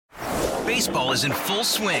Baseball is in full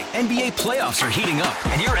swing. NBA playoffs are heating up,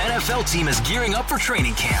 and your NFL team is gearing up for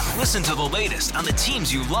training camp. Listen to the latest on the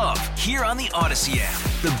teams you love here on the Odyssey app.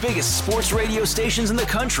 The biggest sports radio stations in the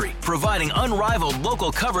country, providing unrivaled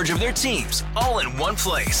local coverage of their teams, all in one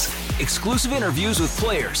place. Exclusive interviews with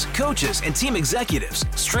players, coaches, and team executives,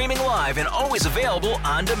 streaming live and always available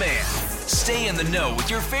on demand. Stay in the know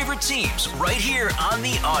with your favorite teams right here on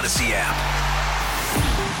the Odyssey app.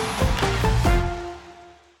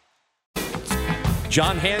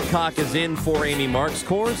 John Hancock is in for Amy Marks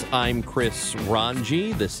Course. I'm Chris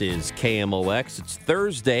Ranji. This is KMOX. It's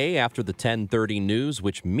Thursday after the 10:30 news,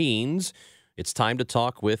 which means it's time to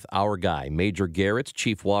talk with our guy, Major Garrett,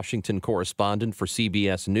 Chief Washington Correspondent for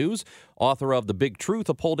CBS News, author of The Big Truth,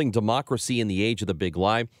 Upholding Democracy in the Age of the Big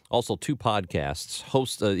Lie. Also, two podcasts.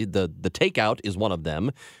 The Takeout is one of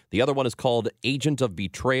them. The other one is called Agent of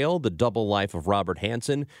Betrayal, The Double Life of Robert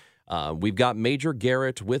Hansen. We've got Major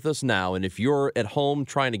Garrett with us now, and if you're at home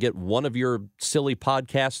trying to get one of your silly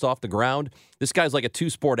podcasts off the ground, this guy's like a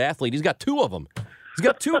two-sport athlete. He's got two of them. He's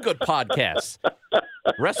got two good podcasts.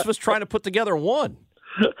 The rest of us trying to put together one.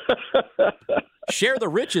 Share the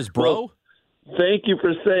riches, bro. Well, thank you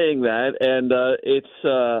for saying that, and it's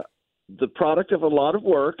the product of a lot of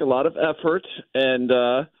work, a lot of effort, and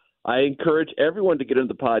I encourage everyone to get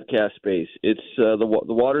into the podcast space. It's the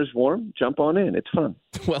water's warm. Jump on in. It's fun.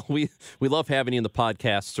 Well, we love having you in. The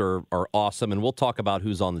podcasts are awesome, and we'll talk about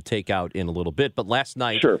who's on the Takeout in a little bit. But last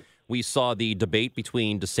night, we saw the debate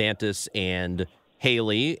between Desantis and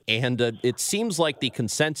Haley, and it seems like the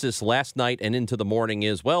consensus last night and into the morning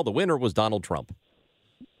is, well, the winner was Donald Trump.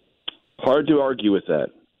 Hard to argue with that.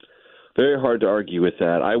 Very hard to argue with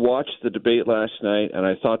that. I watched the debate last night, and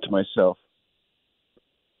I thought to myself,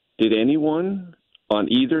 did anyone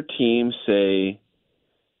on either team say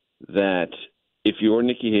that if you're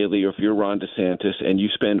Nikki Haley or if you're Ron DeSantis and you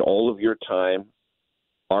spend all of your time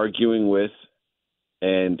arguing with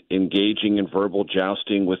and engaging in verbal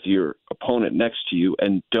jousting with your opponent next to you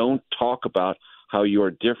and don't talk about how you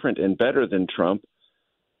are different and better than Trump,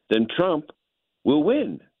 then Trump will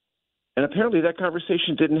win? And apparently that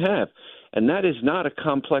conversation didn't have. And that is not a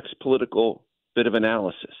complex political bit of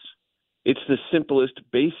analysis. It's the simplest,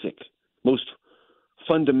 basic, most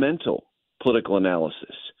fundamental political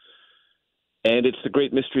analysis. And it's the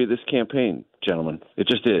great mystery of this campaign, gentlemen. It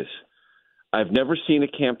just is. I've never seen a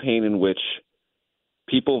campaign in which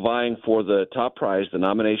people vying for the top prize, the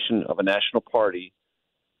nomination of a national party,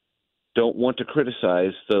 don't want to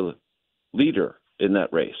criticize the leader in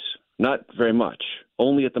that race. Not very much,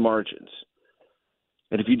 only at the margins.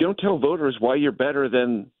 And if you don't tell voters why you're better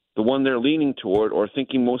than the one they're leaning toward or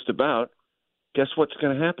thinking most about, guess what's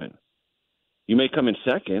going to happen? You may come in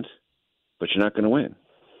second, but you're not going to win.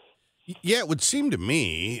 Yeah, it would seem to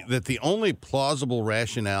me that the only plausible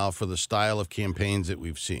rationale for the style of campaigns that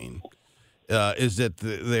we've seen is that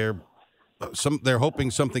they're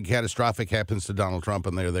hoping something catastrophic happens to Donald Trump,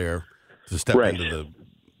 and they're there to step into the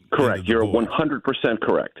correct. Into the You're board. 100%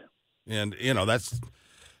 correct. And that's.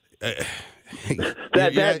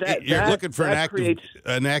 You're looking for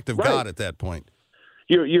an act of God at that point.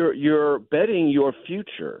 You're betting your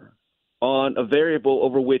future on a variable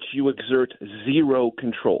over which you exert zero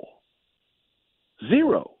control.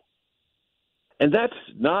 Zero. And that's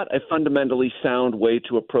not a fundamentally sound way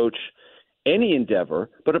to approach any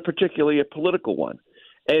endeavor, but particularly a political one.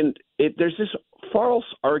 And there's this false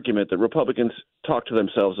argument that Republicans talk to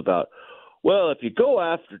themselves about. Well, if you go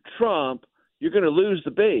after Trump, you're going to lose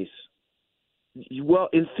the base. Well,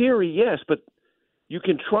 in theory, yes, but you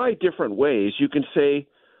can try different ways. You can say,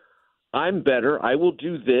 I'm better. I will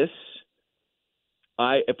do this.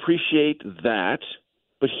 I appreciate that.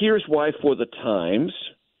 But here's why, for the times,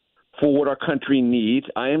 for what our country needs,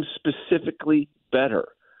 I am specifically better.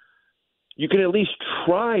 You can at least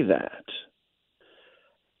try that.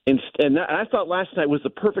 And I thought last night was the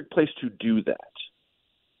perfect place to do that.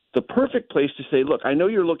 The perfect place to say, look, I know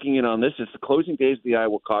you're looking in on this. It's the closing days of the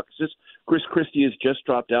Iowa caucuses. Chris Christie has just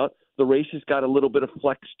dropped out. The race has got a little bit of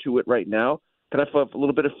flex to it right now. Kind of a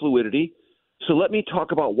little bit of fluidity. So let me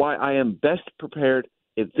talk about why I am best prepared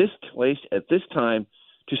at this place, at this time,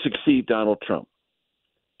 to succeed Donald Trump.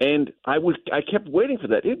 And I kept waiting for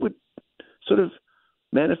that. It would sort of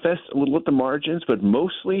manifest a little at the margins, but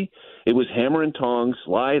mostly it was hammer and tongs,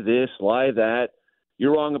 lie this, lie that.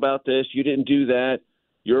 You're wrong about this. You didn't do that.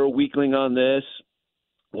 You're a weakling on this,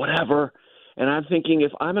 whatever. And I'm thinking,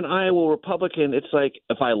 if I'm an Iowa Republican, it's like,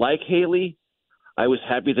 if I like Haley, I was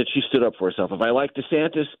happy that she stood up for herself. If I like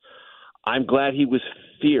DeSantis, I'm glad he was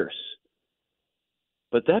fierce.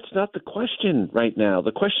 But that's not the question right now.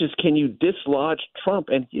 The question is, can you dislodge Trump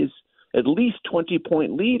and his at least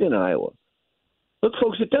 20-point lead in Iowa. Look,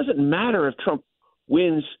 folks, it doesn't matter if Trump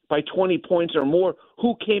wins by 20 points or more.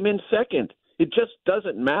 Who came in second? It just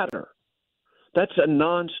doesn't matter. That's a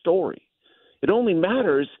non-story. It only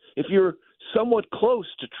matters if you're somewhat close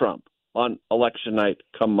to Trump on election night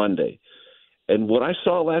come Monday. And what I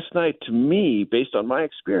saw last night, to me, based on my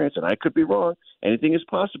experience, and I could be wrong, anything is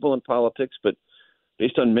possible in politics, but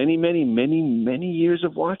based on many, many, many, many years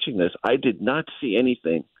of watching this, I did not see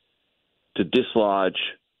anything to dislodge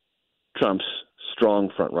Trump's strong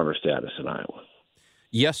front-runner status in Iowa.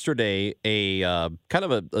 Yesterday, a kind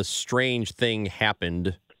of a strange thing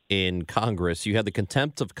happened in Congress. You had the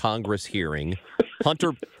contempt of Congress hearing.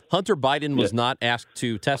 Hunter Biden was not asked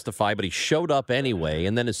to testify, but he showed up anyway.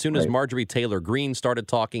 And then as soon as Marjorie Taylor Greene started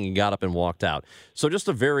talking, he got up and walked out. So just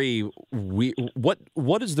a very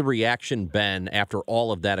what has the reaction been after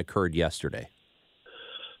all of that occurred yesterday?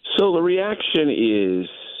 So the reaction is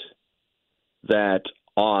that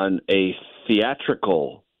on a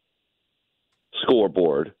theatrical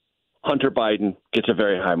scoreboard, Hunter Biden gets a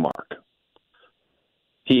very high mark.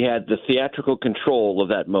 He had the theatrical control of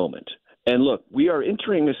that moment. And look, we are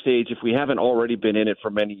entering a stage, if we haven't already been in it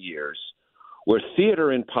for many years, where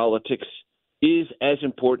theater in politics is as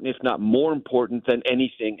important, if not more important, than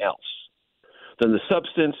anything else, than the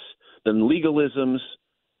substance, than legalisms,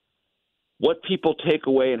 what people take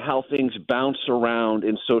away and how things bounce around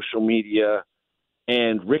in social media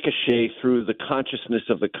and ricochet through the consciousness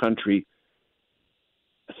of the country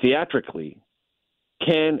theatrically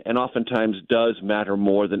can and oftentimes does matter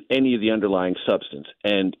more than any of the underlying substance.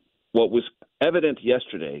 And what was evident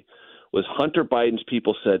yesterday was Hunter Biden's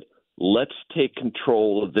people said, let's take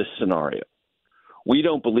control of this scenario. We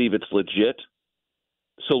don't believe it's legit,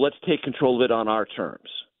 so let's take control of it on our terms.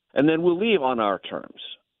 And then we'll leave on our terms.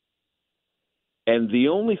 And the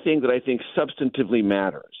only thing that I think substantively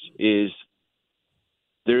matters is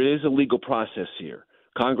there is a legal process here.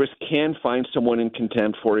 Congress can find someone in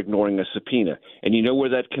contempt for ignoring a subpoena. And you know where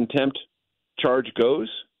that contempt charge goes?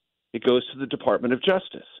 It goes to the Department of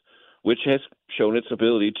Justice, which has shown its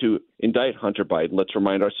ability to indict Hunter Biden. Let's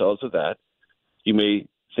remind ourselves of that. You may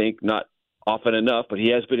think not often enough, but he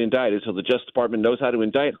has been indicted, so the Justice Department knows how to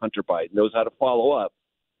indict Hunter Biden, knows how to follow up.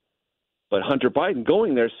 But Hunter Biden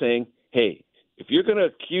going there saying, hey, if you're going to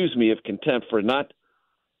accuse me of contempt for not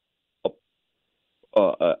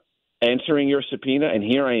answering your subpoena, and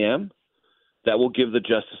here I am, that will give the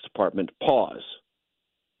Justice Department pause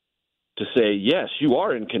to say, yes, you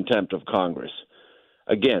are in contempt of Congress.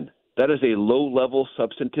 Again, that is a low-level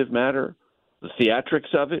substantive matter. The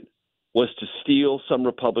theatrics of it was to steal some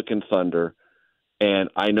Republican thunder, and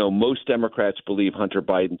I know most Democrats believe Hunter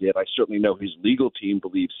Biden did. I certainly know his legal team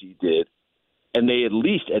believes he did. And they at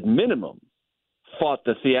least, at minimum, fought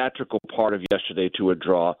the theatrical part of yesterday to a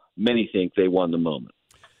draw. Many think they won the moment.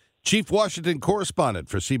 Chief Washington correspondent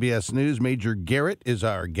for CBS News, Major Garrett, is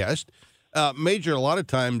our guest. Major, a lot of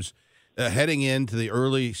times heading into the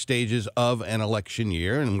early stages of an election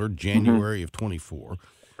year, and we're January of 24,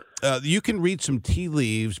 you can read some tea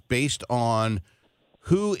leaves based on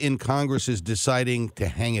who in Congress is deciding to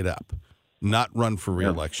hang it up, not run for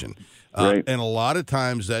reelection. Right. And a lot of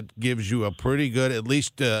times that gives you a pretty good, at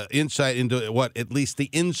least insight into what at least the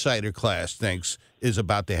insider class thinks is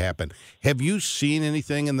about to happen. Have you seen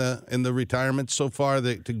anything in the retirement so far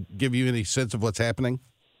that to give you any sense of what's happening?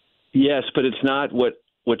 Yes, but it's not what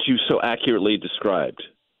you so accurately described.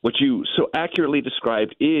 What you so accurately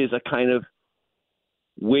described is a kind of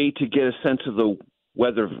way to get a sense of the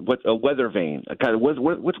weather, a weather vane, a kind of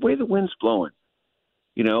which way the wind's blowing,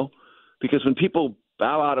 you know? Because when people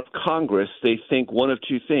bow out of Congress, they think one of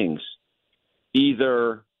two things.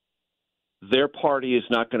 Either their party is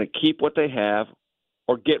not going to keep what they have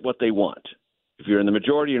or get what they want. If you're in the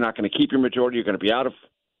majority, you're not going to keep your majority. You're going to be out of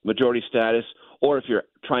majority status. Or if you're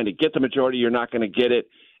trying to get the majority, you're not going to get it.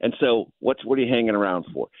 And so what are you hanging around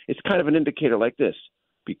for? It's kind of an indicator like this.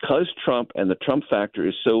 Because Trump and the Trump factor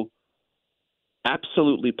is so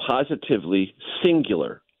absolutely, positively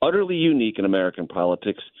singular, utterly unique in American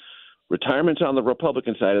politics, retirements on the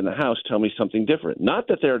Republican side in the House tell me something different. Not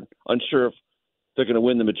that they're unsure if they're going to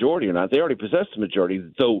win the majority or not. They already possess the majority,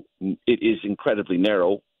 though it is incredibly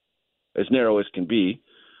narrow as can be.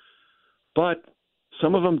 But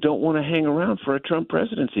some of them don't want to hang around for a Trump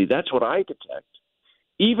presidency. That's what I detect.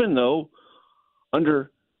 Even though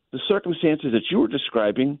under the circumstances that you were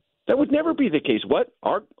describing, that would never be the case. What?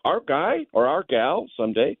 Our guy or our gal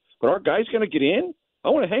someday, but our guy's going to get in? I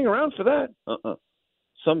want to hang around for that.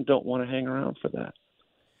 Some don't want to hang around for that.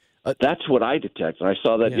 That's what I detect. And I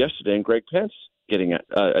saw that yesterday in Greg Pence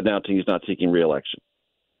announcing he's not seeking re-election.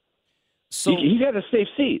 So he had a safe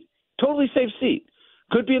seat. Totally safe seat.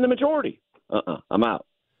 Could be in the majority. I'm out.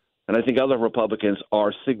 And I think other Republicans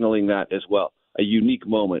are signaling that as well. A unique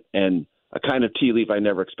moment and a kind of tea leaf I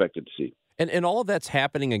never expected to see. And all of that's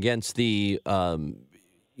happening against the,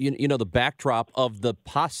 the backdrop of the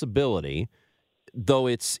possibility, though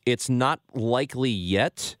it's not likely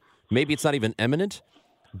yet, maybe it's not even imminent,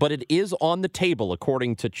 but it is on the table,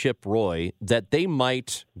 according to Chip Roy, that they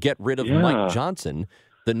might get rid of Mike Johnson,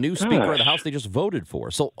 the new Speaker of the House they just voted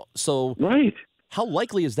for. So right. How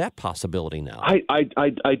likely is that possibility now?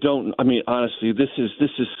 I don't. I mean, honestly, this is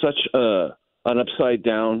such an upside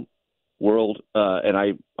down world,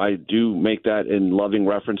 and I do make that in loving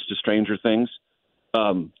reference to Stranger Things,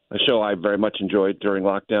 a show I very much enjoyed during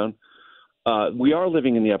lockdown. We are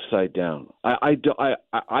living in the upside down.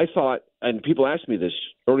 I thought, and people asked me this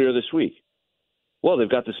earlier this week. Well, they've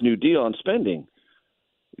got this new deal on spending.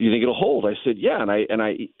 You think it'll hold? I said, yeah, and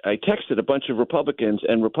I texted a bunch of Republicans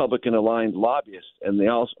and Republican-aligned lobbyists, and they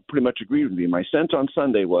all pretty much agreed with me. My sense on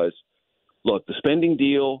Sunday was, look, the spending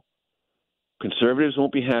deal, conservatives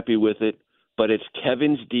won't be happy with it, but it's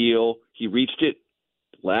Kevin's deal. He reached it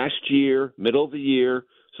last year, middle of the year,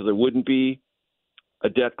 so there wouldn't be a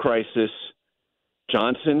debt crisis.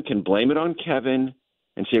 Johnson can blame it on Kevin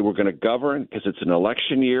and say we're going to govern because it's an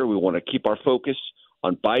election year. We want to keep our focus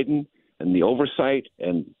on Biden and the oversight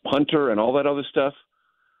and Hunter and all that other stuff.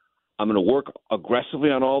 I'm going to work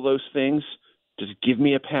aggressively on all those things. Just give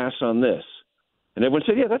me a pass on this. And everyone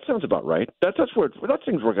said, yeah, that sounds about right. That's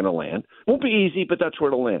things we're going to land. Won't be easy, but that's where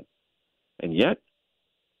it'll land. And yet,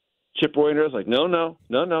 Chip Roy is like, no,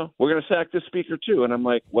 we're going to sack this speaker too. And I'm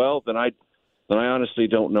like, well, then I honestly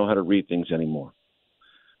don't know how to read things anymore,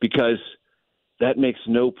 because that makes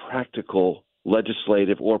no practical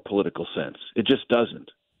legislative or political sense. It just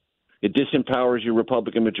doesn't. It disempowers your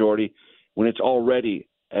Republican majority when it's already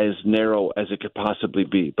as narrow as it could possibly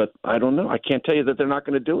be. But I don't know. I can't tell you that they're not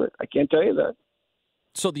going to do it. I can't tell you that.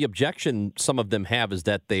 So the objection some of them have is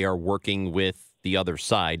that they are working with the other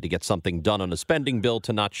side to get something done on a spending bill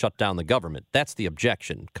to not shut down the government. That's the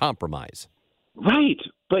objection. Compromise. Right.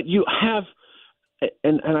 But you have,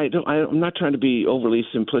 and I'm not trying to be overly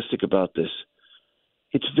simplistic about this.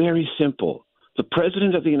 It's very simple. The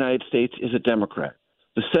president of the United States is a Democrat.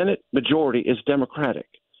 The Senate majority is Democratic.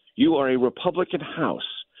 You are a Republican House.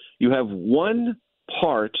 You have one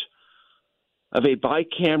part of a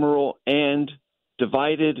bicameral and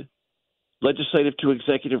divided legislative to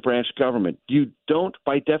executive branch government. You don't,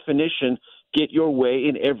 by definition, get your way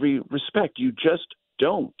in every respect. You just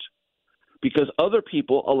don't. Because other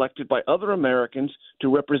people elected by other Americans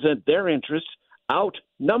to represent their interests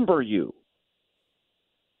outnumber you.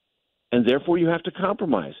 And therefore you have to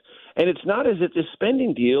compromise. And it's not as if this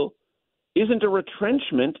spending deal isn't a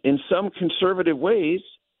retrenchment in some conservative ways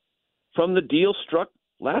from the deal struck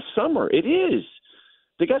last summer. It is.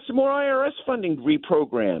 They got some more IRS funding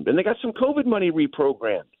reprogrammed, and they got some COVID money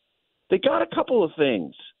reprogrammed. They got a couple of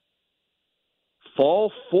things.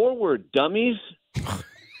 Fall forward, dummies.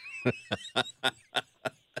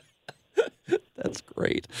 That's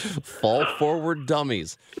great. Fall forward,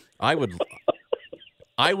 dummies. I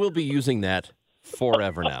will be using that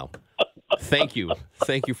forever now. Thank you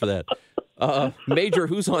for that. Major,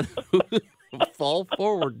 who's on fall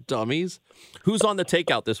forward, dummies? Who's on the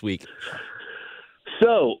takeout this week?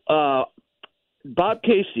 So, Bob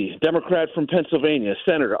Casey, Democrat from Pennsylvania,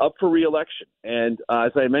 senator, up for re-election. And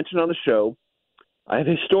as I mentioned on the show, I have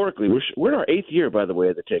historically, we're in our 8th year, by the way,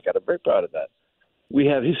 of the takeout. I'm very proud of that. We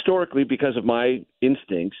have historically, because of my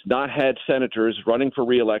instincts, not had senators running for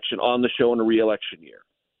re-election on the show in a re-election year.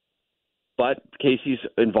 But Casey's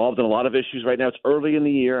involved in a lot of issues right now. It's early in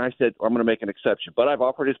the year. I said, I'm going to make an exception. But I've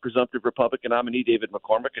offered his presumptive Republican nominee, David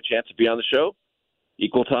McCormick, a chance to be on the show,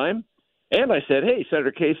 equal time. And I said, hey,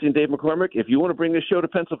 Senator Casey and Dave McCormick, if you want to bring this show to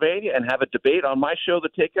Pennsylvania and have a debate on my show, The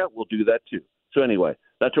Takeout, we'll do that too. So anyway,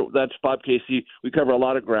 that's Bob Casey. We cover a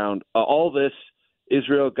lot of ground. All this,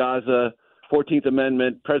 Israel, Gaza, 14th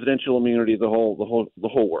Amendment, presidential immunity, the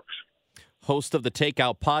whole works. Host of the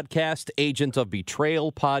Takeout podcast, agent of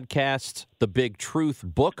Betrayal podcast, The Big Truth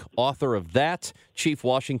book, author of that, chief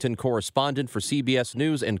Washington correspondent for CBS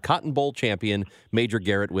News, and Cotton Bowl champion, Major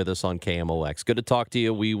Garrett, with us on KMOX. Good to talk to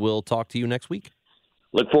you. We will talk to you next week.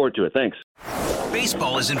 Look forward to it. Thanks.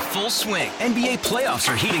 Baseball is in full swing. NBA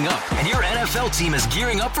playoffs are heating up, and your NFL team is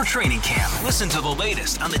gearing up for training camp. Listen to the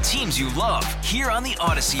latest on the teams you love here on the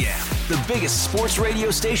Odyssey app. The biggest sports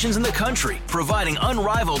radio stations in the country, providing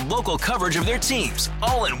unrivaled local coverage of their teams,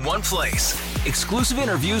 all in one place. Exclusive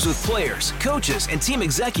interviews with players, coaches, and team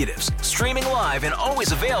executives, streaming live and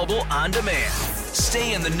always available on demand.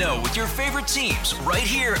 Stay in the know with your favorite teams right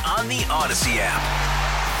here on the Odyssey app.